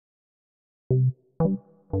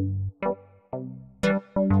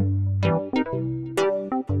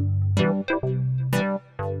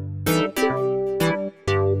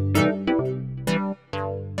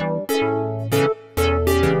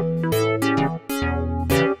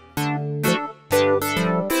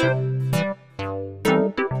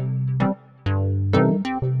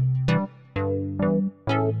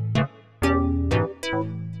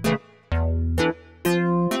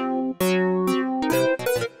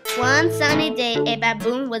One sunny day, a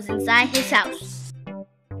baboon was inside his house.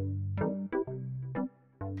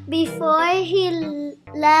 Before he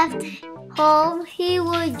left home, he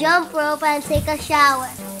would jump rope and take a shower.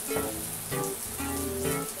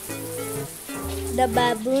 The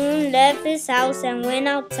baboon left his house and went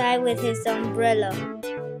outside with his umbrella.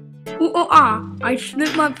 I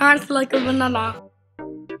slipped my pants like a vanilla.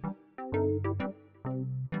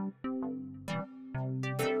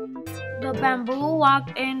 The baboon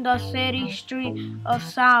walked in the city street of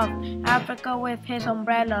South Africa with his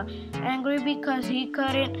umbrella, angry because he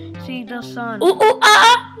couldn't see the sun.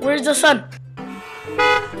 Where's the sun?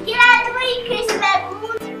 Get out of the way, Chris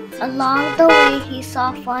Baboon! Along the way, he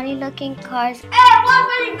saw funny-looking cars. Hey, where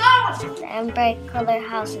are you going? And bright-colored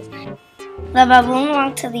houses. The baboon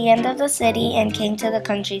walked to the end of the city and came to the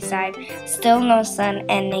countryside. Still no sun,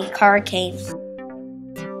 and a car came.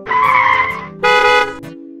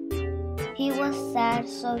 He was sad,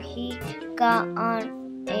 so he got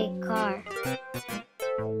on a car.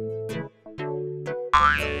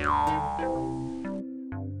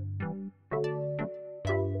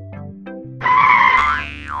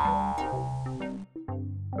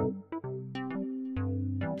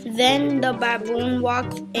 Then the baboon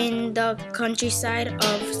walked in the countryside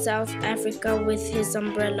of South Africa with his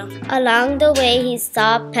umbrella. Along the way, he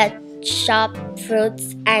saw pet shop,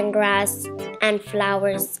 fruits and grass and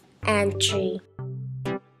flowers and tree.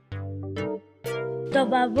 The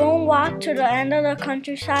baboon walked to the end of the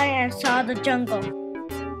countryside and saw the jungle.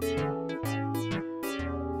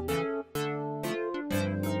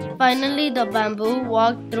 Finally, the baboon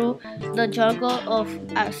walked through the jungle of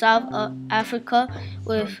South Africa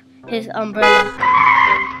with his umbrella.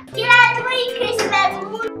 Get out of the way, Chris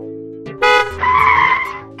Baboon!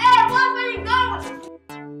 Hey, where are you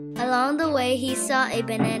going? Along the way, he saw a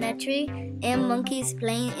banana tree and monkeys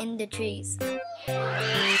playing in the trees.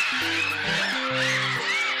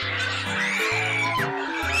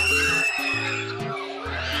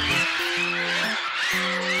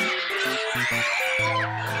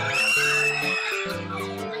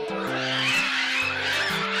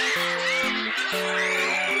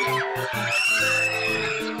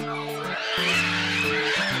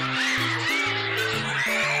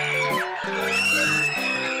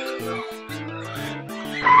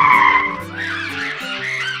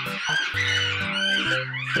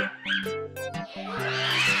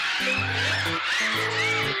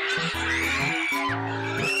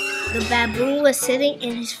 The baboon was sitting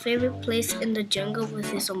in his favorite place in the jungle with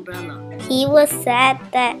his umbrella. He was sad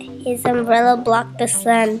that his umbrella blocked the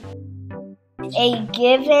sun. A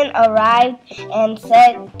given arrived and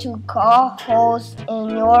said to cut holes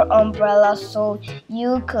in your umbrella so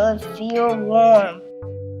you could feel warm.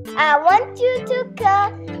 I want you to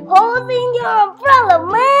cut holes in your umbrella,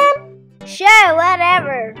 man! Sure,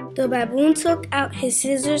 whatever. The baboon took out his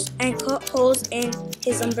scissors and cut holes in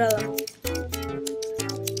his umbrella.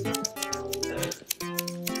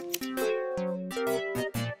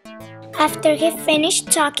 After he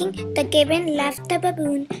finished talking, the gibbon left the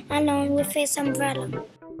baboon alone with his umbrella.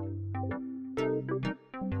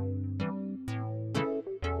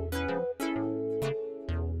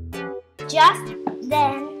 Just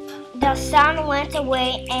then, the sun went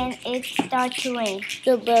away and it started to rain.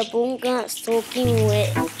 The baboon got soaking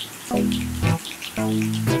wet.